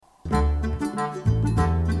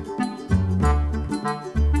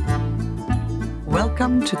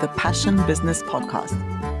Welcome to the Passion Business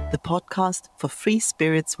Podcast, the podcast for free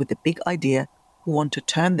spirits with a big idea who want to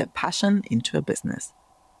turn their passion into a business.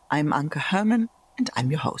 I'm Anke Herman, and I'm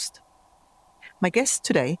your host. My guest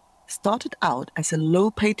today started out as a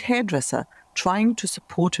low-paid hairdresser trying to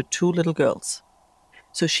support her two little girls.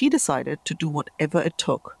 So she decided to do whatever it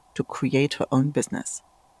took to create her own business.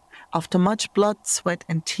 After much blood, sweat,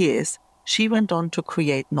 and tears, she went on to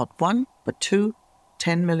create not one, but two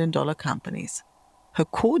 $10 million companies. Her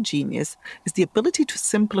core genius is the ability to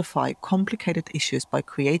simplify complicated issues by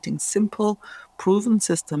creating simple, proven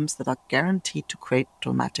systems that are guaranteed to create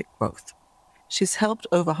dramatic growth. She's helped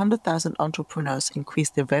over 100,000 entrepreneurs increase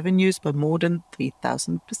their revenues by more than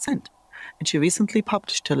 3,000%. And she recently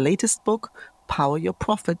published her latest book, Power Your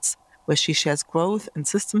Profits, where she shares growth and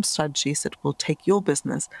system strategies that will take your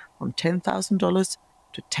business from $10,000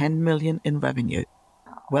 to $10 million in revenue.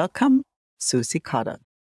 Welcome, Susie Carter.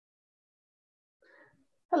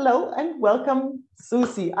 Hello and welcome,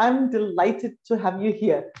 Susie. I'm delighted to have you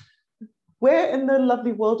here. Where in the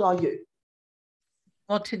lovely world are you?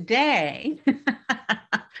 Well, today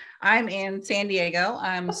I'm in San Diego.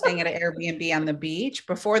 I'm staying at an Airbnb on the beach.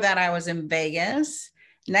 Before that, I was in Vegas.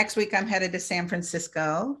 Next week, I'm headed to San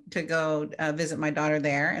Francisco to go visit my daughter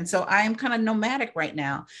there. And so I'm kind of nomadic right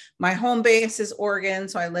now. My home base is Oregon,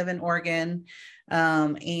 so I live in Oregon.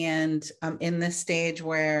 And I'm in this stage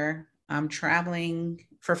where I'm traveling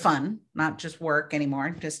for fun, not just work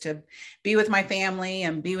anymore, just to be with my family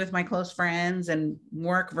and be with my close friends and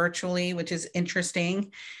work virtually, which is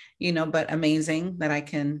interesting, but amazing that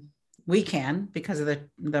we can, because of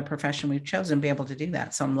the profession we've chosen, be able to do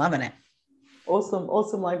that. So I'm loving it. Awesome.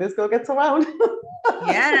 Like this girl gets around.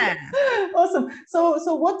 Yeah. Awesome.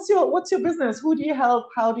 So what's your business? Who do you help?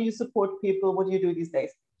 How do you support people? What do you do these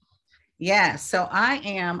days? Yeah. So I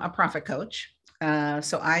am a profit coach.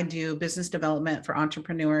 So I do business development for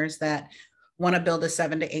entrepreneurs that want to build a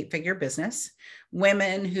 7 to 8 figure business,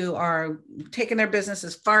 women who are taking their business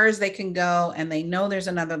as far as they can go, and they know there's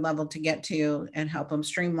another level to get to, and help them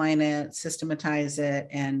streamline it, systematize it,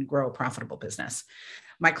 and grow a profitable business.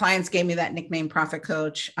 My clients gave me that nickname, Profit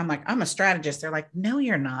Coach. I'm like, I'm a strategist. They're like, no,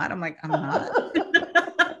 you're not. I'm like, I'm not.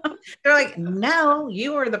 They're like, no,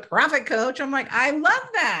 you are the profit coach. I'm like, I love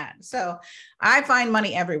that. So I find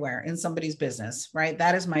money everywhere in somebody's business, right?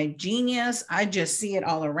 That is my genius. I just see it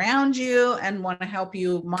all around you and want to help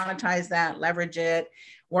you monetize that, leverage it,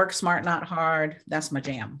 work smart, not hard. That's my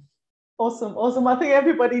jam. Awesome. I think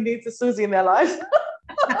everybody needs a Susie in their life.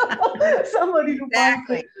 Somebody who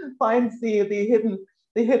finds the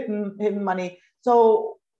hidden money.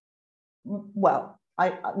 So, well,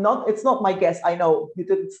 it's not my guess. I know you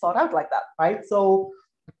didn't start out like that, right? So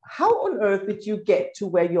how on earth did you get to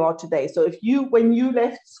where you are today? So when you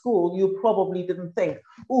left school, you probably didn't think,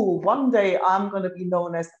 oh, one day I'm going to be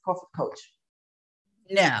known as the profit coach.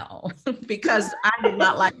 No, because I did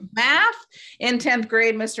not like math. In 10th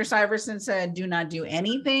grade, Mr. Syverson said, do not do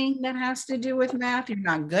anything that has to do with math. You're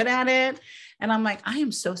not good at it. And I'm like, I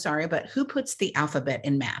am so sorry, but who puts the alphabet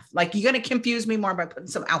in math? Like, you're going to confuse me more by putting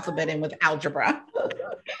some alphabet in with algebra.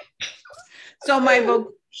 So my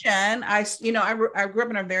vocation, I grew up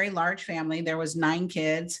in a very large family. There was 9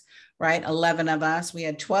 kids, right? 11 of us. We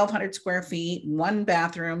had 1,200 square feet, 1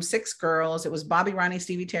 bathroom, 6 girls. It was Bobby, Ronnie,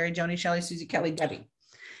 Stevie, Terry, Joni, Shelley, Susie, Kelly, Debbie.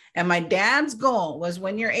 And my dad's goal was,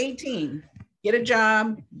 when you're 18, get a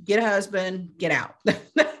job, get a husband, get out.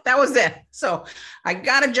 That was it. So I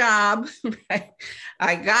got a job, right?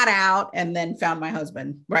 I got out and then found my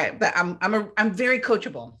husband, right? But I'm very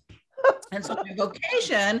coachable. And so my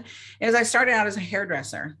vocation is, I started out as a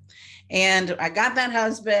hairdresser, and I got that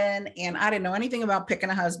husband, and I didn't know anything about picking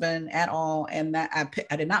a husband at all. And that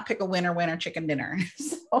I did not pick a winner chicken dinner.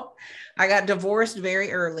 So I got divorced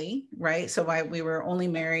very early, right? So we were only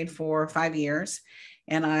married for 5 years,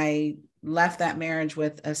 and I left that marriage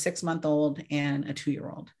with a 6-month-old and a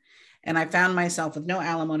 2-year-old. And I found myself with no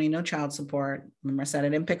alimony, no child support. Remember, I said I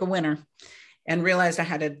didn't pick a winner, and realized I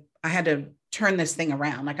had to turn this thing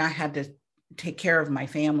around. Like, I had to take care of my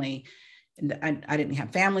family. And I didn't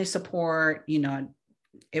have family support.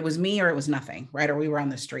 It was me or it was nothing, right? Or we were on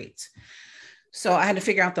the streets. So I had to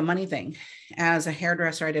figure out the money thing. As a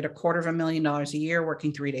hairdresser, I did $250,000 a year,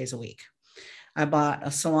 working 3 days a week. I bought a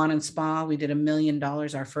salon and spa. We did $1 million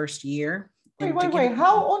our first year. Wait.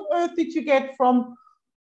 How on earth did you get from,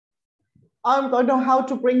 I don't know how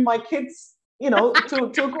to bring my kids, to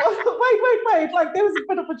wait. Like, there was a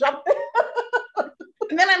bit of a jump there.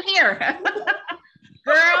 And then I'm here.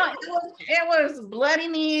 Girl, it was bloody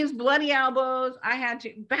knees, bloody elbows. I had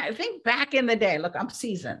to think back in the day. Look, I'm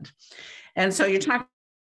seasoned. And so you're talking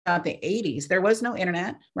about the 80s. There was no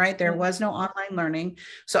internet, right? There was no online learning.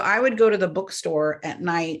 So I would go to the bookstore at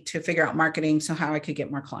night to figure out marketing, so how I could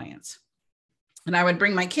get more clients. And I would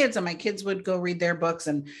bring my kids, and my kids would go read their books,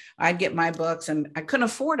 and I'd get my books, and I couldn't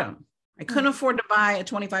afford them. I couldn't afford to buy a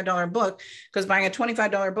 $25 book, because buying a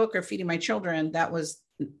 $25 book or feeding my children, that was,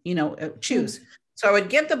 choose. So I would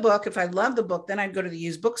get the book. If I loved the book, then I'd go to the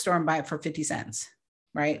used bookstore and buy it for 50 cents.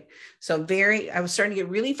 Right. So I was starting to get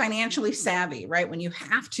really financially savvy, right? When you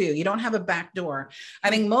don't have a back door. I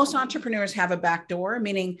think most entrepreneurs have a back door,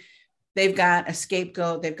 meaning they've got a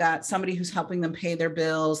scapegoat. They've got somebody who's helping them pay their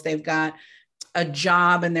bills. They've got a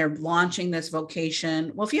job and they're launching this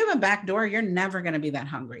vocation. Well, if you have a back door, you're never going to be that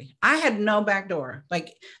hungry. I had no back door.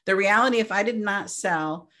 Like, the reality, if I did not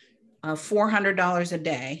sell $400 a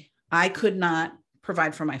day, I could not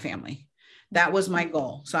provide for my family. That was my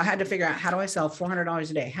goal. So I had to figure out, how do I sell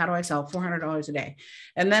 $400 a day? How do I sell $400 a day?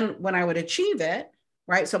 And then when I would achieve it,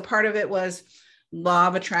 right? So part of it was law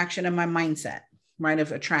of attraction and my mindset, right?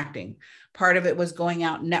 Of attracting. Part of it was going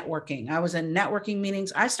out networking. I was in networking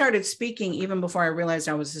meetings. I started speaking even before I realized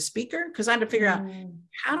I was a speaker, because I had to figure out,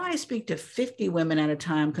 how do I speak to 50 women at a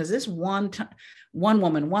time? Because this one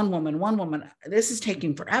woman, this is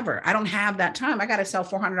taking forever. I don't have that time. I got to sell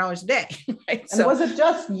 $400 a day. Right? And was it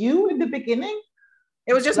just you in the beginning?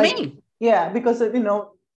 It was just me. Yeah, because,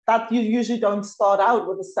 that you usually don't start out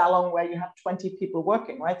with a salon where you have 20 people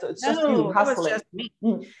working, right? So it's just you hustling. It was just me.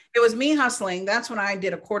 It was me hustling. That's when I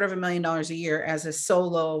did $250,000 a year as a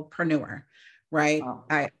solopreneur, right? Oh.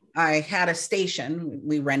 I had a station,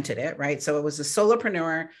 we rented it, right? So it was a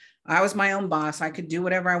solopreneur. I was my own boss. I could do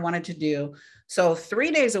whatever I wanted to do. So 3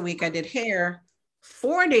 days a week I did hair.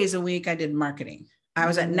 4 days a week I did marketing. I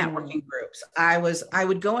was at networking groups. I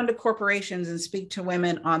would go into corporations and speak to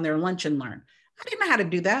women on their lunch and learn. I didn't know how to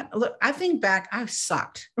do that. Look, I think back, I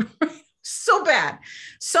sucked so bad.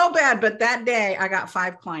 But that day I got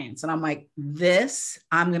 5 clients and I'm like,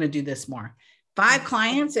 I'm going to do this more. 5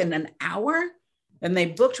 clients in an hour, and they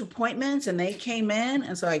booked appointments and they came in.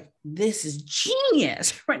 And so like, this is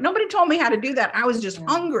genius, right? Nobody told me how to do that. I was just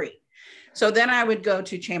hungry. So then I would go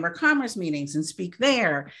to Chamber of Commerce meetings and speak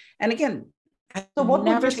there. And again, so what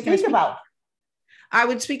would you speak about? I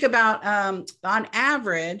would speak about, on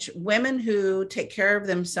average, women who take care of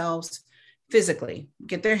themselves physically,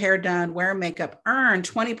 get their hair done, wear makeup, earn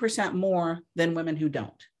 20% more than women who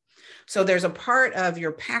don't. So there's a part of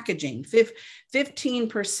your packaging.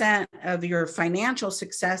 15% of your financial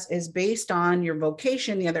success is based on your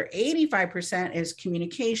vocation. The other 85% is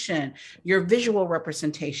communication, your visual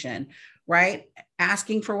representation, right?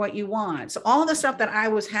 Asking for what you want. So all the stuff that I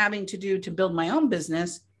was having to do to build my own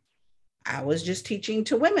business, I was just teaching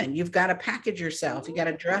to women. You've got to package yourself. You got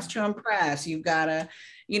to dress to impress. You've got to,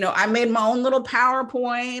 I made my own little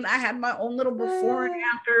PowerPoint. I had my own little before and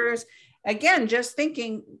afters. Again, just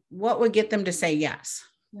thinking what would get them to say yes.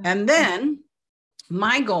 And then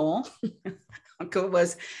my goal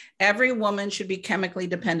was every woman should be chemically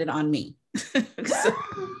dependent on me. So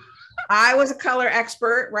I was a color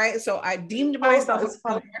expert, right? So I deemed myself as a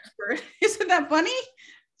color expert. Isn't that funny?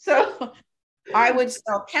 So I would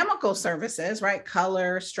sell chemical services, right?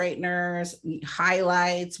 Color, straighteners,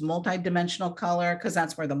 highlights, multi-dimensional color, because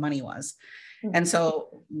that's where the money was. And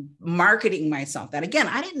so marketing myself, that again,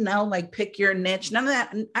 I didn't know, like, pick your niche, none of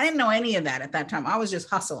that. I didn't know any of that at that time. I was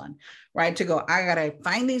just hustling, right? To go, I got to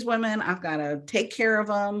find these women. I've got to take care of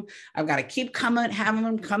them. I've got to keep coming, having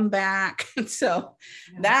them come back. And so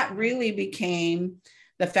that really became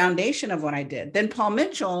the foundation of what I did. Then Paul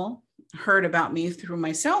Mitchell heard about me through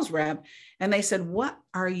my sales rep, and they said, what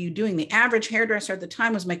are you doing? The average hairdresser at the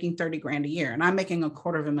time was making 30 grand a year, and I'm making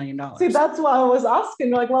 $250,000. See, that's why I was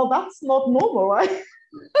asking, like, well, that's not normal, right?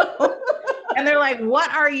 And they're like,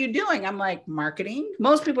 what are you doing? I'm like, marketing.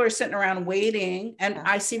 Most people are sitting around waiting. And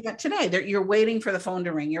I see that today. You're waiting for the phone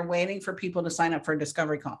to ring. You're waiting for people to sign up for a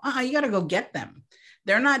discovery call. You got to go get them.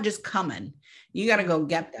 They're not just coming. You got to go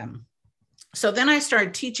get them. So then I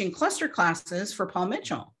started teaching cluster classes for Paul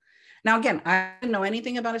Mitchell. Now, again, I didn't know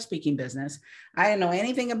anything about a speaking business. I didn't know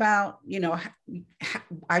anything about,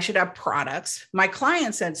 I should have products. My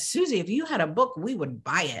client said, Susie, if you had a book, we would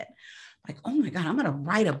buy it. Like, oh my God, I'm going to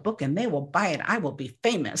write a book and they will buy it. I will be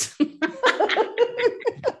famous.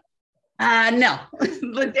 No,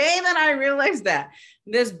 the day that I realized that,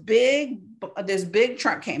 this big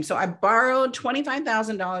truck came. So I borrowed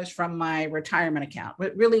 $25,000 from my retirement account.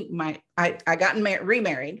 Really, I got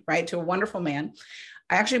remarried, right, to a wonderful man.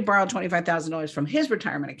 I actually borrowed $25,000 from his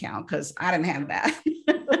retirement account because I didn't have that.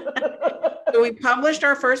 So we published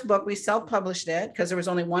our first book. We self-published it because there was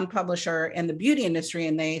only one publisher in the beauty industry,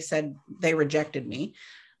 and they said they rejected me.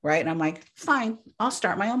 right? And I'm like, fine, I'll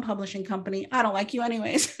start my own publishing company. I don't like you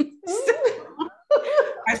anyways.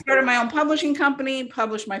 I started my own publishing company,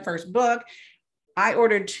 published my first book. I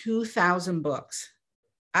ordered 2,000 books.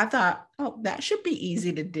 I thought, oh, that should be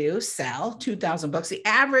easy to do, sell 2,000 books. The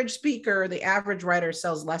average speaker, the average writer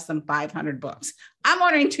sells less than 500 books. I'm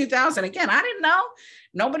ordering 2,000. Again, I didn't know.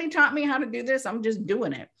 Nobody taught me how to do this. I'm just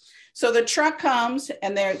doing it. So the truck comes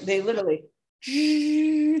and they literally,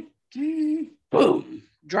 boom,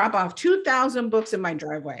 drop off 2,000 books in my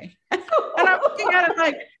driveway. And I'm looking at it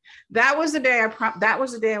like, that was the day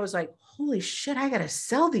I was like, holy shit, I got to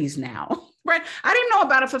sell these now. Right. I didn't know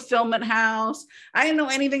about a fulfillment house. I didn't know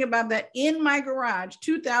anything about that. In my garage,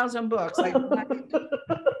 2,000 books. Like,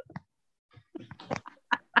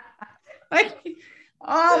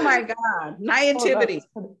 oh my God, naivety.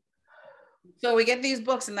 So we get these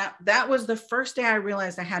books, and that was the first day I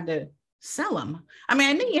realized I had to sell them. I mean,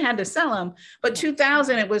 I knew you had to sell them, but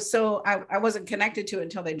 2,000, it was so, I wasn't connected to it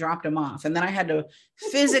until they dropped them off. And then I had to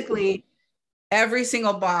physically, every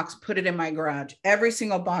single box, put it in my garage, every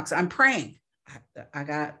single box. I'm praying. I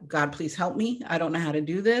got, God, please help me. I don't know how to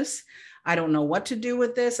do this. I don't know what to do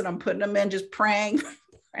with this. And I'm putting them in, just praying.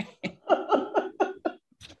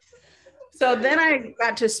 So then I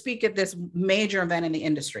got to speak at this major event in the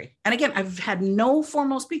industry. And again, I've had no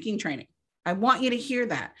formal speaking training. I want you to hear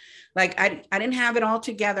that. Like, I didn't have it all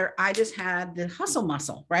together. I just had the hustle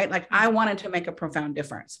muscle, right? Like, I wanted to make a profound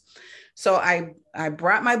difference. So I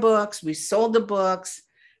brought my books. We sold the books,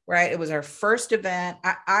 right? It was our first event.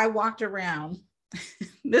 I walked around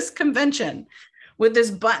this convention with this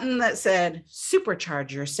button that said,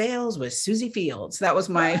 supercharge your sales with Susie Fields. That was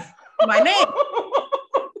my name.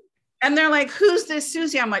 And they're like, who's this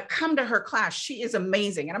Susie? I'm like, come to her class. She is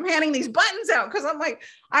amazing. And I'm handing these buttons out because I'm like,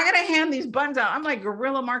 I got to hand these buttons out. I'm like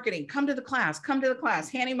guerrilla marketing. Come to the class,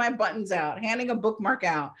 handing my buttons out, handing a bookmark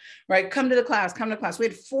out, right? Come to the class. We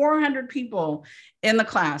had 400 people in the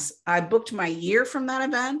class. I booked my year from that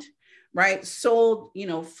event, right? Sold,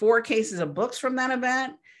 4 cases of books from that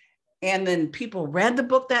event. And then people read the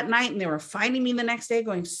book that night and they were finding me the next day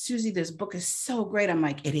going, Susie, this book is so great. I'm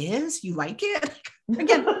like, it is? You like it?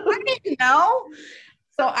 Again, I didn't know.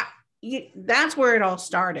 So that's where it all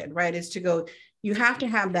started, right? Is to go, you have to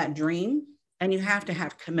have that dream and you have to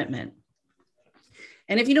have commitment.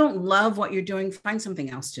 And if you don't love what you're doing, find something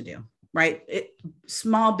else to do, right?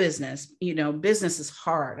 Small business, business is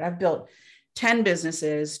hard. I've built 10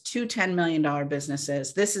 businesses, 2 $10 million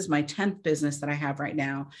businesses. This is my 10th business that I have right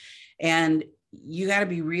now. And you got to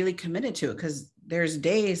be really committed to it because there's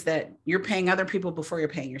days that you're paying other people before you're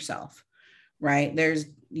paying yourself, right?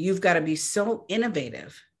 You've got to be so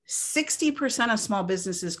innovative. 60% of small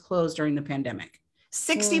businesses closed during the pandemic.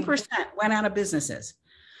 60% went out of businesses,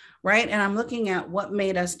 right? And I'm looking at what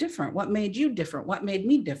made us different, what made you different, what made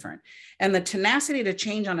me different. And the tenacity to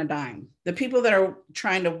change on a dime. The people that are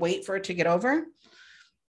trying to wait for it to get over.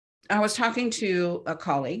 I was talking to a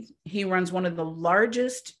colleague. He runs one of the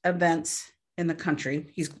largest events in the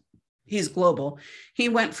country. He's global. He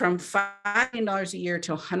went from $5 million a year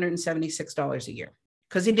to $176 a year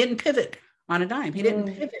because he didn't pivot on a dime. He didn't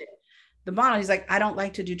pivot the model. He's like, I don't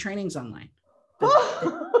like to do trainings online.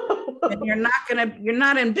 And you're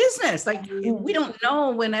not in business. Like, we don't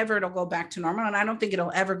know whenever it'll go back to normal. And I don't think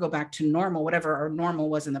it'll ever go back to normal, whatever our normal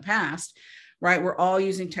was in the past, right? We're all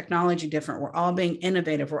using technology different. We're all being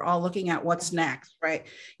innovative. We're all looking at what's next, right?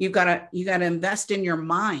 You got to invest in your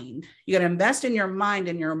mind. You got to invest in your mind,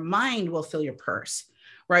 and your mind will fill your purse,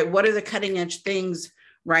 right? What are the cutting edge things,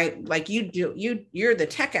 right? Like you do, you're the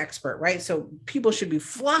tech expert, right? So people should be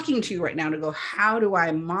flocking to you right now to go, how do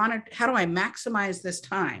I maximize this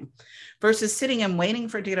time versus sitting and waiting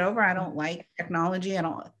for it to get over? I don't like technology.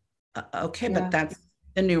 But that's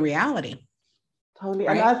the new reality. Totally.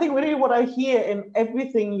 Right? And I think really what I hear in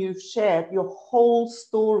everything you've shared, your whole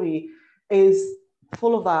story is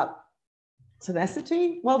full of that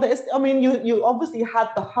tenacity. Well, you obviously had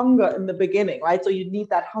the hunger in the beginning, right? So you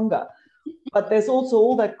need that hunger. But there's also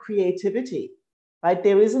all that creativity, right?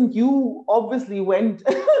 You obviously went,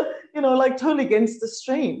 like totally against the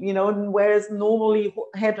stream, and whereas normally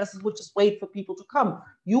hairdressers would just wait for people to come.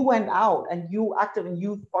 You went out and you acted and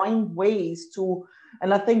you find ways to,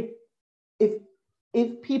 and I think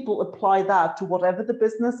if people apply that to whatever the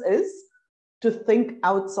business is, to think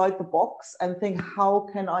outside the box and think, how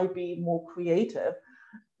can I be more creative?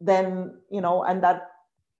 Then, and that,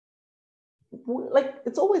 like,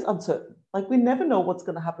 it's always uncertain. Like, we never know what's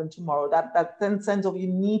going to happen tomorrow. That then sense of you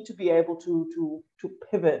need to be able to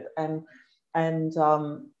pivot and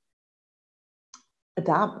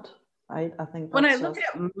adapt. Right? I think when I look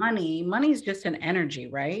at money is just an energy,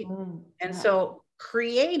 right? So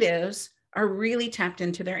creatives are really tapped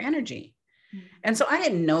into their energy. And so I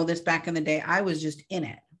didn't know this back in the day. I was just in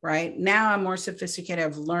it, right? Now I'm more sophisticated.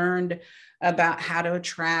 I've learned about how to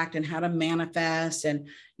attract and how to manifest and,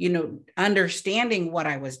 understanding what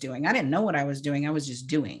I was doing. I didn't know what I was doing. I was just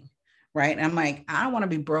doing, right? And I'm like, I don't want to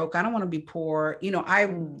be broke. I don't want to be poor.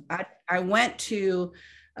 I went to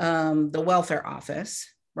the welfare office,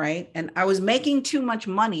 right? And I was making too much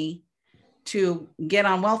money to get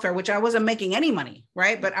on welfare, which I wasn't making any money,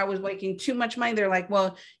 right? But I was making too much money. They're like,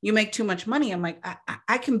 well, you make too much money. I'm like,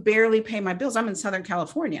 I can barely pay my bills. I'm in Southern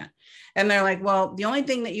California. And they're like, well, the only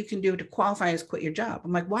thing that you can do to qualify is quit your job.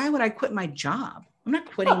 I'm like, why would I quit my job? I'm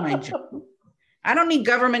not quitting my job. I don't need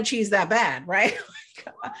government cheese that bad, right?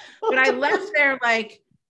 But I left there like,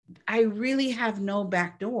 I really have no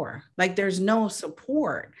back door. Like there's no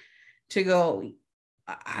support to go,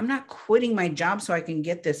 I'm not quitting my job so I can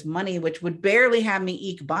get this money, which would barely have me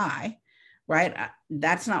eke by, right?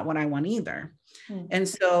 That's not what I want either. And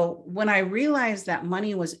so when I realized that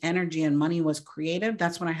money was energy and money was creative,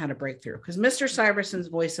 that's when I had a breakthrough. Because Mr. Syverson's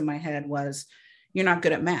voice in my head was, you're not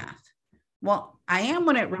good at math. Well, I am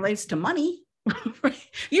when it relates to money.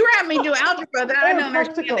 You had me do algebra that I don't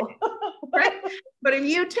understand. Right? But if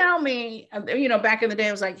you tell me, back in the day,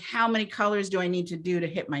 it was like, how many colors do I need to do to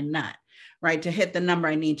hit my nut? Right? To hit the number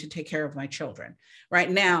I need to take care of my children. Right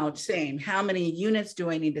now, same. How many units do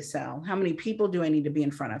I need to sell? How many people do I need to be in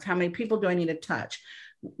front of? How many people do I need to touch?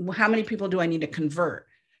 How many people do I need to convert?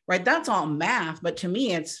 Right? That's all math. But to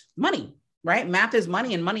me, it's money, right? Math is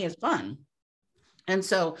money and money is fun. And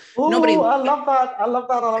so nobody. I love that. I love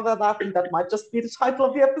that. I think that might just be the title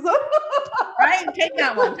of the episode. Right? Take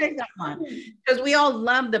that one. Because we all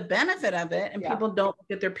love the benefit of it and people don't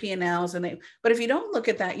look at their P&Ls but if you don't look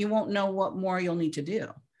at that, you won't know what more you'll need to do.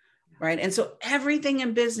 Right. And so everything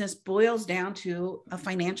in business boils down to a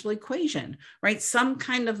financial equation, right? Some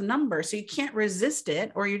kind of number. So you can't resist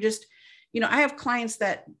it, or you're just, I have clients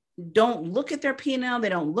that don't look at their P&L. They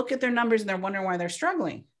don't look at their numbers and they're wondering why they're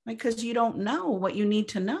struggling, because you don't know what you need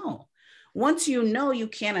to know. Once you know, you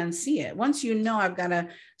can't unsee it. Once you know, I've got to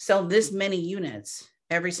sell this many units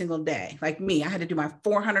every single day. Like me, I had to do my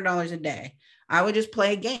 $400 a day. I would just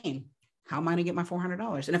play a game. How am I going to get my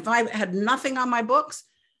 $400? And if I had nothing on my books,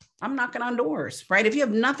 I'm knocking on doors, right? If you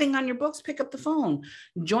have nothing on your books, pick up the phone,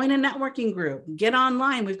 join a networking group, get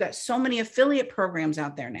online. We've got so many affiliate programs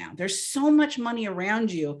out there now. There's so much money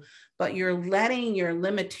around you, but you're letting your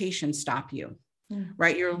limitations stop you.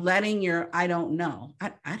 Right? You're letting I don't know.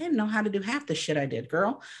 I didn't know how to do half the shit I did,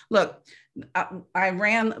 girl. Look, we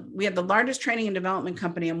had the largest training and development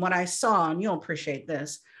company. And what I saw, and you'll appreciate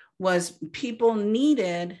this, was people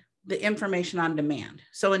needed the information on demand.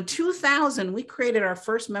 So in 2000, we created our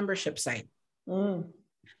first membership site.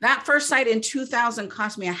 That first site in 2000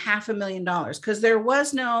 cost me $500,000 because there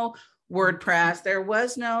was no WordPress, there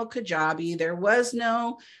was no Kajabi, there was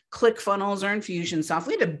no ClickFunnels or Infusionsoft.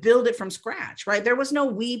 We had to build it from scratch, right? There was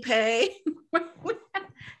no WePay. I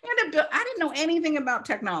didn't know anything about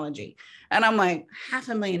technology. And I'm like,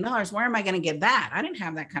 $500,000, where am I going to get that? I didn't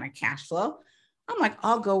have that kind of cash flow. I'm like,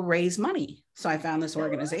 I'll go raise money. So I found this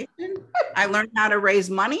organization. I learned how to raise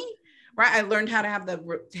money, right? I learned how to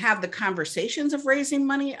have the conversations of raising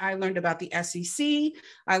money. I learned about the SEC.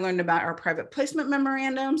 I learned about our private placement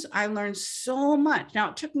memorandums. I learned so much. Now,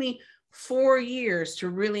 it took me 4 years to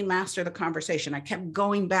really master the conversation. I kept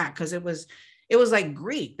going back because it was like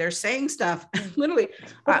Greek. They're saying stuff. Literally,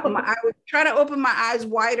 I would try to open my eyes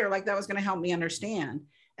wider, like that was going to help me understand.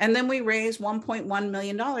 And then we raised $1.1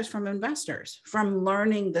 million from investors from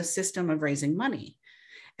learning the system of raising money.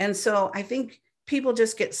 And so I think people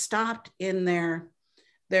just get stopped in their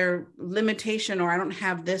limitation, or I don't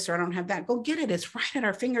have this, or I don't have that. Go get it. It's right at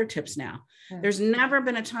our fingertips now. There's never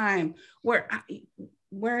been a time where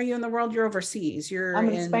are you in the world? You're overseas. I'm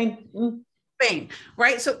in Spain. Spain,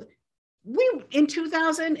 right? So in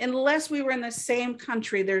 2000, unless we were in the same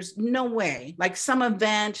country, there's no way, like some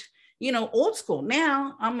event, old school.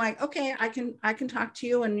 Now I'm like, okay, I can talk to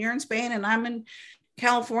you, and you're in Spain and I'm in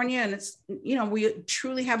California, and it's, we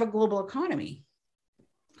truly have a global economy.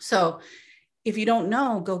 So if you don't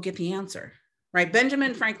know, go get the answer, right?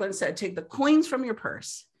 Benjamin Franklin said, take the coins from your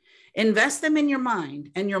purse, invest them in your mind,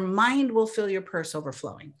 and your mind will fill your purse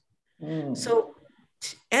overflowing. So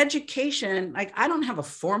education, like I don't have a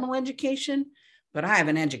formal education, but I have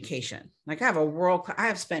an education. Like I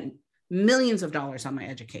have spent millions of dollars on my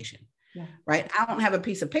education, right? I don't have a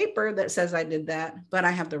piece of paper that says I did that, but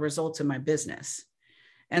I have the results in my business.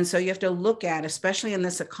 And so you have to look at, especially in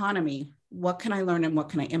this economy, what can I learn and what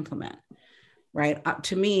can I implement, right?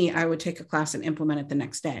 To me, I would take a class and implement it the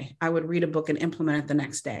next day. I would read a book and implement it the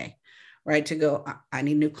next day, right? To go, I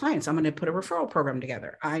need new clients. I'm going to put a referral program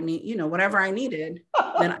together. I need, you know, whatever I needed.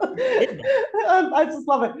 Then I did that. I just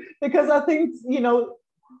love it because I think,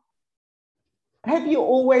 have you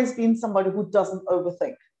always been somebody who doesn't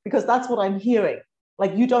overthink? Because that's what I'm hearing.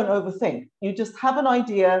 Like, you don't overthink. You just have an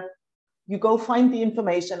idea, you go find the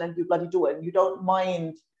information and you bloody do it. You don't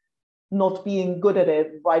mind not being good at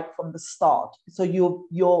it right from the start. So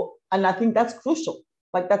you're, and I think that's crucial.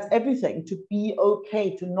 Like, that's everything, to be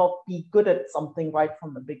okay to not be good at something right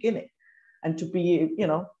from the beginning, and to be,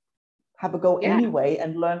 have a go anyway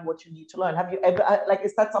and learn what you need to learn. Have you ever, like,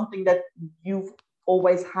 is that something that you've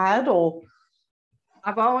always had, or?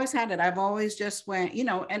 I've always had it. I've always just went,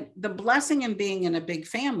 and the blessing in being in a big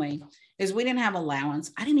family is we didn't have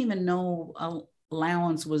allowance. I didn't even know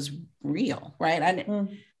allowance was real, right? I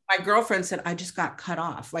didn't. My girlfriend said, I just got cut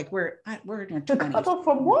off. Like, we're in our 20s. Cut off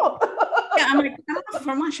from what? Yeah, I'm like, cut off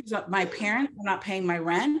from what? She's like, my parents are not paying my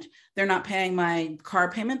rent. They're not paying my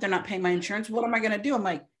car payment. They're not paying my insurance. What am I going to do? I'm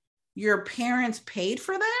like, your parents paid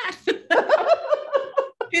for that?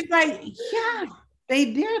 She's like, yeah,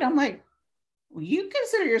 they did. I'm like, well, you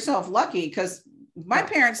consider yourself lucky, because my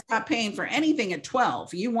parents stopped paying for anything at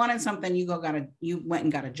 12. You wanted something, you went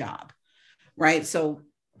and got a job, right? So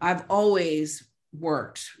I've always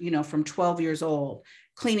worked, from 12 years old,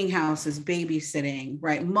 cleaning houses, babysitting,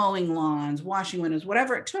 right? Mowing lawns, washing windows,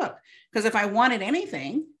 whatever it took. Because if I wanted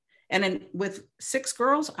anything, and then with 6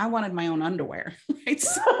 girls, I wanted my own underwear, right?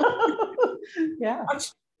 So, yeah.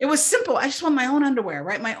 It was simple. I just want my own underwear,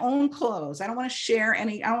 right? My own clothes. I don't want to share I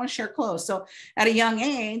don't want to share clothes. So at a young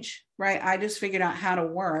age, right, I just figured out how to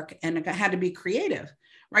work, and I had to be creative,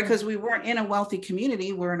 right? Because we weren't in a wealthy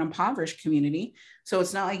community. We're an impoverished community. So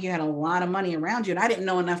it's not like you had a lot of money around you. And I didn't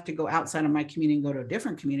know enough to go outside of my community and go to a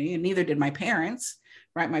different community. And neither did my parents,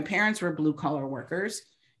 right? My parents were blue collar workers.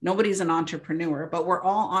 Nobody's an entrepreneur, but we're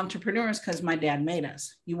all entrepreneurs because my dad made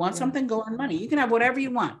us. You want something, go earn money. You can have whatever you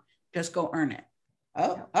want. Just go earn it.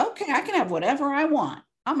 Oh, okay. I can have whatever I want.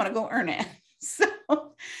 I'm going to go earn it. So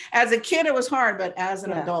as a kid, it was hard, but as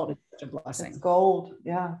an adult, it's such a blessing. It's gold.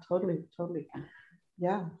 Yeah, totally.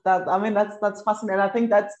 Yeah. That's fascinating. I think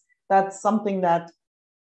that's something that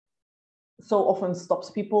so often stops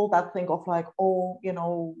people that think of, like, oh,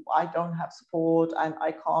 I don't have support and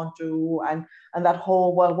I can't do, and that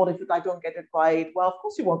whole, well, what if I don't get it right? Well, of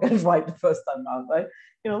course you won't get it right the first time out, right?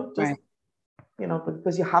 Right.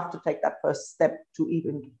 Because you have to take that first step to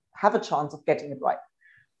even have a chance of getting it right.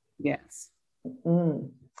 Yes.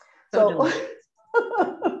 So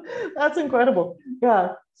that's incredible.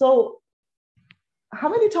 Yeah. So how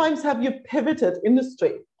many times have you pivoted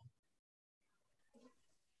industry?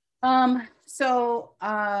 So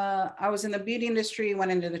I was in the beauty industry,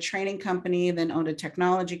 went into the training company, then owned a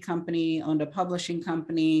technology company, owned a publishing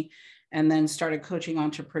company, and then started coaching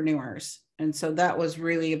entrepreneurs. And so that was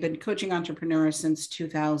really, I've been coaching entrepreneurs since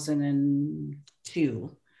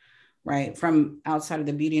 2002, right? From outside of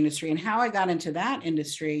the beauty industry. And how I got into that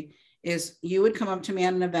industry is you would come up to me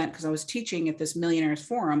at an event, because I was teaching at this millionaires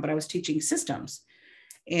forum, but I was teaching systems.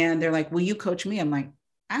 And they're like, will you coach me? I'm like,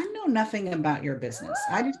 I know nothing about your business.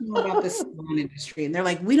 I just know about this industry. And they're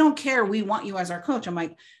like, we don't care. We want you as our coach. I'm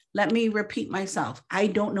like, let me repeat myself. I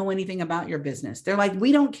don't know anything about your business. They're like,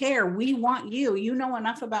 we don't care. We want you. You know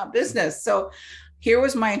enough about business. So here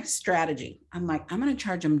was my strategy. I'm like, I'm going to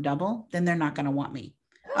charge them double. Then they're not going to want me.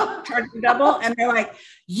 I'll charge them double. And they're like,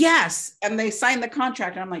 yes. And they signed the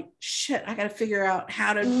contract. And I'm like, shit, I got to figure out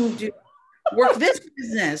how to work this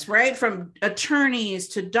business, right? From attorneys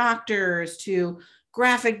to doctors to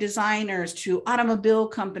graphic designers to automobile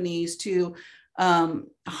companies to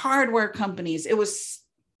hardware companies. It was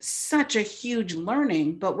such a huge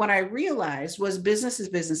learning. But what I realized was business is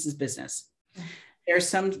business. There's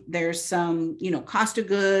some, cost of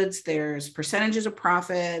goods, there's percentages of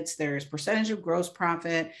profits, there's percentage of gross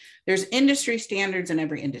profit, there's industry standards in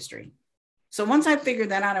every industry. So once I figured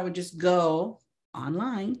that out, I would just go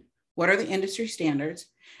online. What are the industry standards?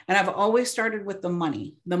 And I've always started with the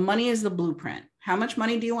money. The money is the blueprint. How much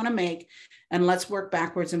money do you want to make? And let's work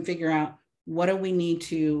backwards and figure out, what do we need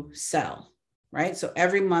to sell? Right? So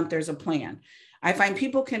every month there's a plan. I find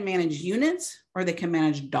people can manage units or they can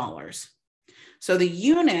manage dollars. So the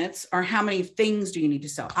units are, how many things do you need to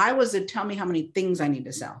sell? I was to tell me how many things I need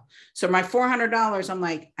to sell. So my $400, I'm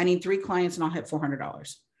like, I need 3 clients and I'll hit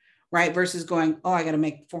 $400, right? Versus going, oh, I got to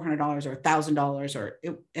make $400 or $1,000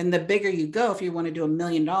 and the bigger you go, if you want to do $1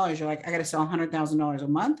 million, you're like, I got to sell $100,000 a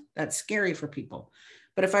month. That's scary for people.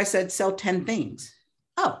 But if I said sell 10 things,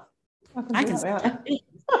 I can sell 10 things.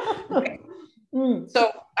 Right? So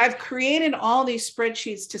I've created all these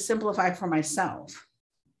spreadsheets to simplify for myself.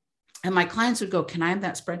 And my clients would go, can I have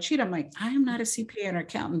that spreadsheet? I'm like, I am not a CPA or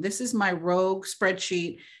accountant. This is my rogue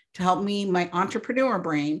spreadsheet to help me, my entrepreneur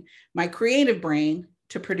brain, my creative brain,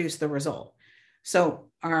 to produce the result. So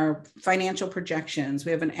our financial projections,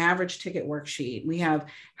 we have an average ticket worksheet. We have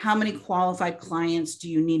how many qualified clients do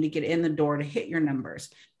you need to get in the door to hit your numbers?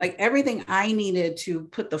 Like everything I needed to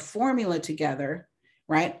put the formula together,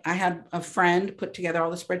 right? I had a friend put together all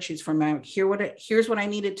the spreadsheets for me. Here's what I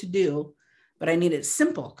needed to do, but I need it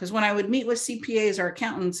simple. Because when I would meet with CPAs or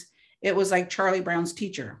accountants, it was like Charlie Brown's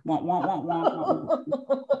teacher. Want.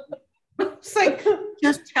 It's like,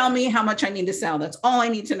 just tell me how much I need to sell. That's all I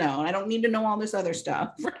need to know. I don't need to know all this other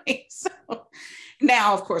stuff, right? So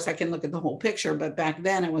now, of course, I can look at the whole picture, but back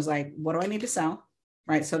then it was like, what do I need to sell,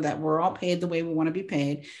 right? So that we're all paid the way we want to be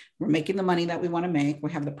paid. We're making the money that we want to make.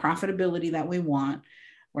 We have the profitability that we want,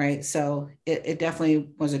 right? So it definitely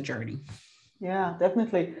was a journey. Yeah,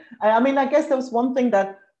 definitely. I mean, I guess there was one thing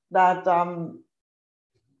that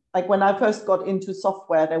like when I first got into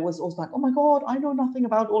software, there was also like, oh my God, I know nothing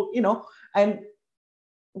about all, and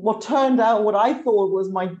what I thought was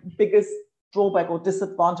my biggest drawback or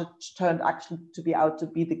disadvantage turned actually to be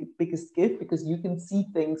the biggest gift, because you can see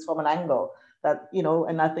things from an angle that,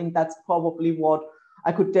 and I think that's probably what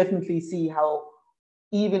I could definitely see, how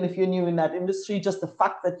even if you're new in that industry, just the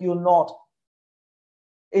fact that you're not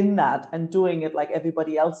in that and doing it like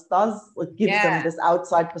everybody else does, it gives them this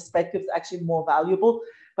outside perspective. It's actually more valuable.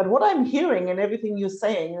 But what I'm hearing and everything you're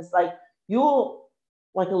saying is like, you're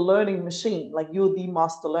like a learning machine, like you're the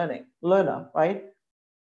master learner, right?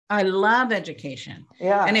 I love education.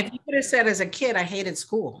 Yeah. And if you could have said as a kid, I hated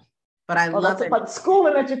school, but I love it. But school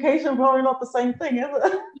and education probably not the same thing, is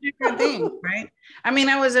it? Different thing, right? I mean,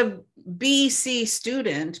 I was a BC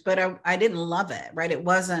student, but I didn't love it, right? It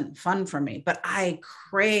wasn't fun for me, but I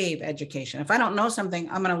crave education. If I don't know something,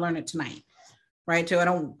 I'm going to learn it tonight, right? So I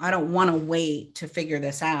don't want to wait to figure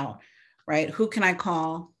this out, right? Who can I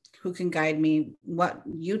call? Who can guide me? What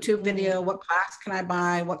YouTube video? What class can I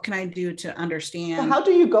buy? What can I do to understand? So how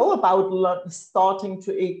do you go about starting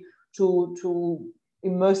to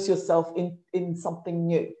immerse yourself in something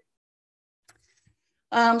new?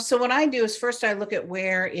 So what I do is first I look at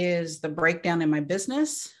where is the breakdown in my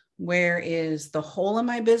business, where is the hole in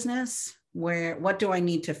my business, what do I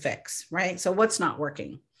need to fix, right? So what's not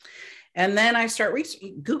working? And then I start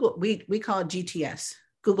Google, we call it GTS,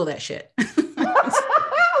 Google that shit.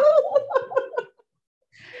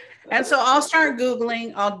 And so I'll start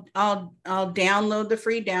Googling, I'll download the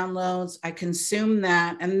free downloads, I consume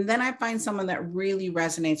that, and then I find someone that really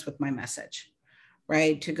resonates with my message,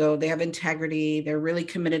 right? They have integrity, they're really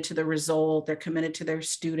committed to the result, they're committed to their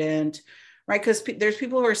student, right? Because there's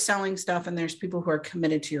people who are selling stuff and there's people who are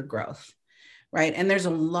committed to your growth, right? And there's a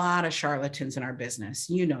lot of charlatans in our business.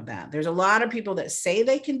 You know that. There's a lot of people that say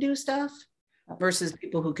they can do stuff versus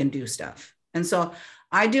people who can do stuff. And so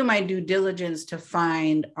I do my due diligence to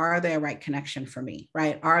find, are they a right connection for me,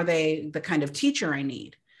 right? Are they the kind of teacher I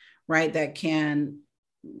need, right? That can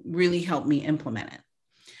really help me implement it.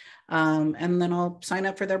 And then I'll sign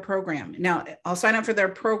up for their program. Now I'll sign up for their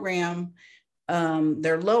program,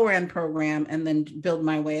 their lower end program, and then build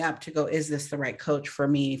my way up to go, is this the right coach for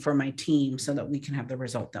me, for my team, so that we can have the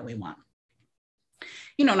result that we want?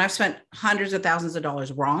 And I've spent hundreds of thousands of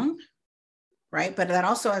dollars wrong, right? But that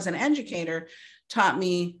also, as an educator, taught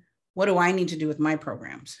me, what do I need to do with my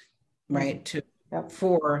programs, right?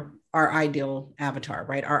 For our ideal avatar,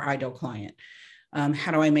 right? Our ideal client.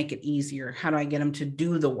 How do I make it easier? How do I get them to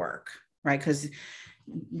do the work, right? Because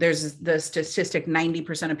there's the statistic,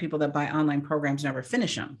 90% of people that buy online programs never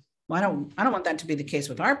finish them. Well, I don't want that to be the case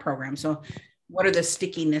with our program. So what are the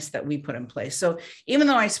stickiness that we put in place? So even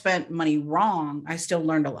though I spent money wrong, I still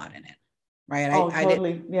learned a lot in it, right?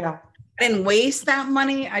 Totally. I didn't waste that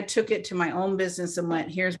money. I took it to my own business and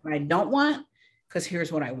went, here's what I don't want, because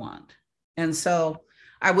here's what I want. And so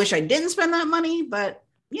I wish I didn't spend that money, but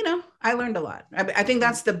I learned a lot. I think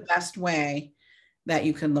that's the best way that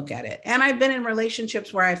you can look at it. And I've been in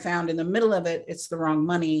relationships where I found in the middle of it, it's the wrong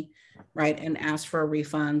money, right? And asked for a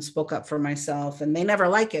refund, spoke up for myself, and they never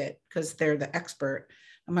like it because they're the expert.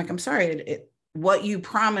 I'm like, I'm sorry, what you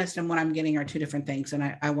promised and what I'm getting are two different things.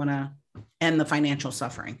 And I want to end the financial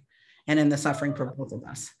suffering and end the suffering for both of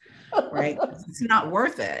us, right? It's not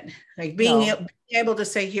worth it. Like being able to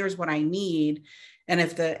say, here's what I need. And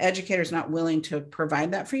if the educator is not willing to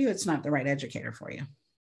provide that for you, it's not the right educator for you,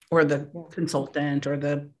 or the consultant or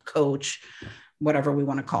the coach, whatever we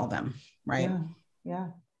want to call them, right? Yeah.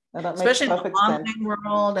 No, that especially makes in the online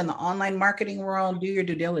world and the online marketing world, do your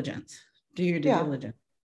due diligence. Diligence.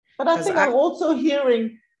 But I think I'm also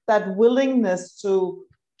hearing that willingness to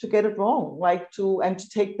get it wrong, like to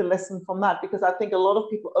take the lesson from that, because I think a lot of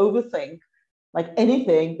people overthink like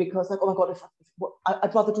anything, because like, oh my God,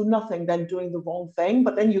 I'd rather do nothing than doing the wrong thing.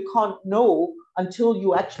 But then you can't know until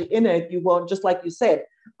you actually in it. You won't, just like you said,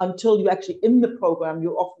 until you actually in the program,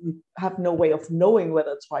 you often have no way of knowing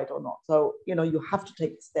whether it's right or not. So, you have to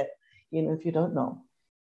take the step, if you don't know.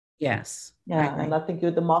 Yes. Yeah. And I think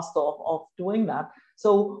you're the master of doing that.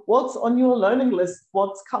 So what's on your learning list?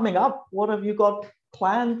 What's coming up? What have you got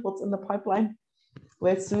planned? What's in the pipeline?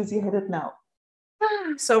 Where's Susie headed now?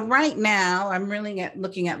 So right now I'm really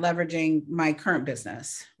looking at leveraging my current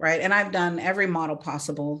business, right? And I've done every model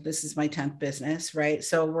possible. This is my 10th business, right?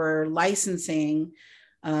 So we're licensing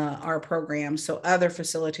our program so other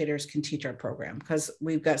facilitators can teach our program, because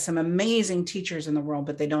we've got some amazing teachers in the world,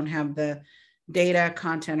 but they don't have the data,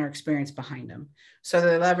 content, or experience behind them. So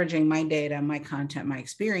they're leveraging my data, my content, my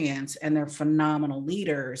experience, and they're phenomenal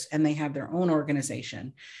leaders, and they have their own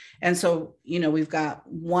organization. And so, we've got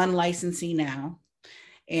one licensee now,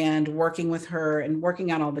 and working with her and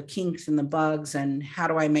working out all the kinks and the bugs and how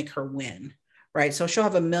do I make her win, right? So she'll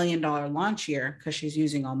have $1 million launch year because she's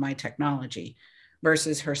using all my technology,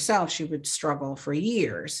 versus herself, she would struggle for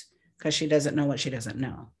years because she doesn't know what she doesn't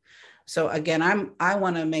know. So again, I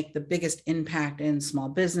want to make the biggest impact in small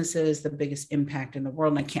businesses, the biggest impact in the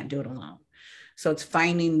world, and I can't do it alone. So it's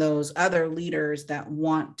finding those other leaders that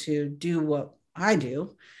want to do what I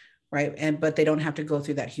do, right? But they don't have to go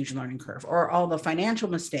through that huge learning curve or all the financial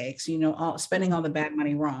mistakes, spending all the bad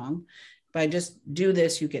money wrong. But just do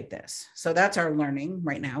this, you get this. So that's our learning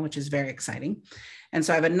right now, which is very exciting. And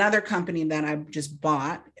so I have another company that I've just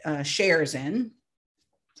bought shares in,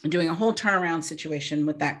 doing a whole turnaround situation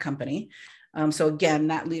with that company. So again,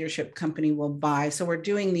 that leadership company will buy. So we're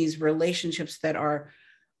doing these relationships that are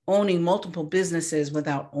owning multiple businesses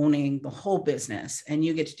without owning the whole business. And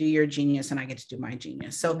you get to do your genius and I get to do my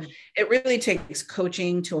genius. So it really takes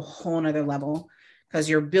coaching to a whole nother level, because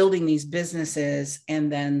you're building these businesses and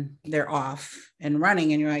then they're off and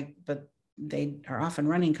running. And you're like, but they are off and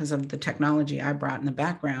running because of the technology I brought in the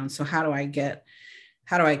background. So how do I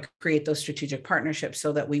create those strategic partnerships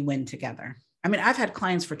so that we win together? I mean, I've had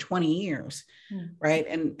clients for 20 years, right?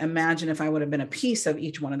 And imagine if I would have been a piece of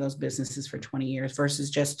each one of those businesses for 20 years versus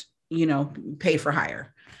just, pay for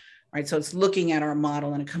hire, right? So it's looking at our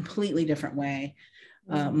model in a completely different way,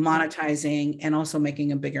 monetizing and also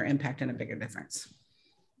making a bigger impact and a bigger difference.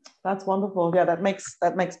 That's wonderful. Yeah, that makes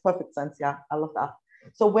perfect sense. Yeah, I love that.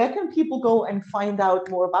 So where can people go and find out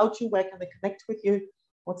more about you? Where can they connect with you?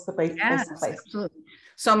 What's the best place? Absolutely.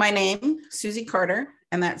 So my name, Susie Carter,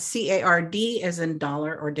 and that's CARD as in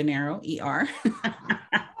dollar or dinero, ER.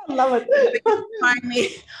 I love it. You can find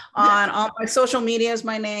me on all my social media is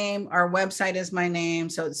my name. Our website is my name.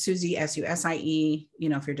 So it's Susie, SUSIE,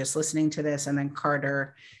 if you're just listening to this, and then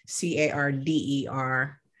Carter,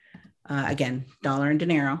 CARDER. Again, dollar and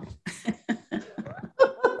dinero.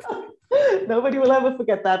 Nobody will ever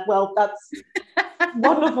forget that. Well, that's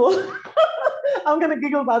wonderful. I'm going to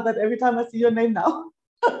giggle about that every time I see your name now.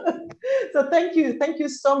 So thank you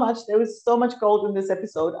so much. There was so much gold in this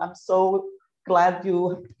episode. I'm so glad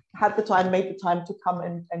you had the time, made the time to come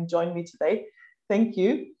and join me today. Thank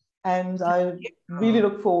you. And I really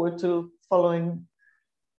look forward to following,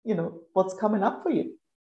 what's coming up for you.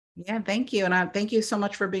 Yeah, thank you. And I thank you so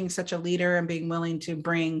much for being such a leader and being willing to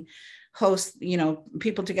host,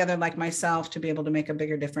 people together like myself to be able to make a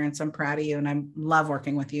bigger difference. I'm proud of you and I love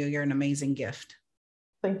working with you. You're an amazing gift.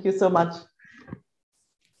 Thank you so much.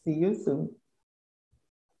 See you soon.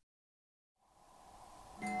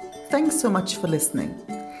 Thanks so much for listening.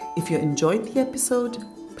 If you enjoyed the episode,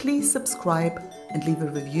 please subscribe and leave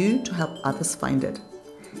a review to help others find it.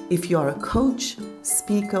 If you are a coach,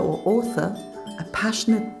 speaker, or author, a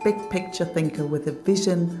passionate big picture thinker with a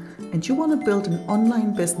vision, and you want to build an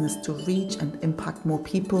online business to reach and impact more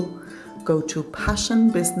people, go to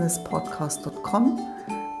passionbusinesspodcast.com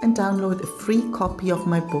and download a free copy of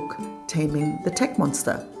my book, Taming the Tech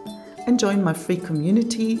Monster, and join my free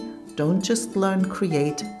community, Don't Just Learn,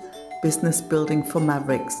 Create, Business Building for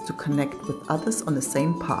Mavericks, to connect with others on the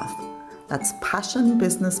same path. That's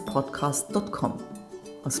passionbusinesspodcast.com.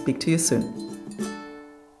 I'll speak to you soon.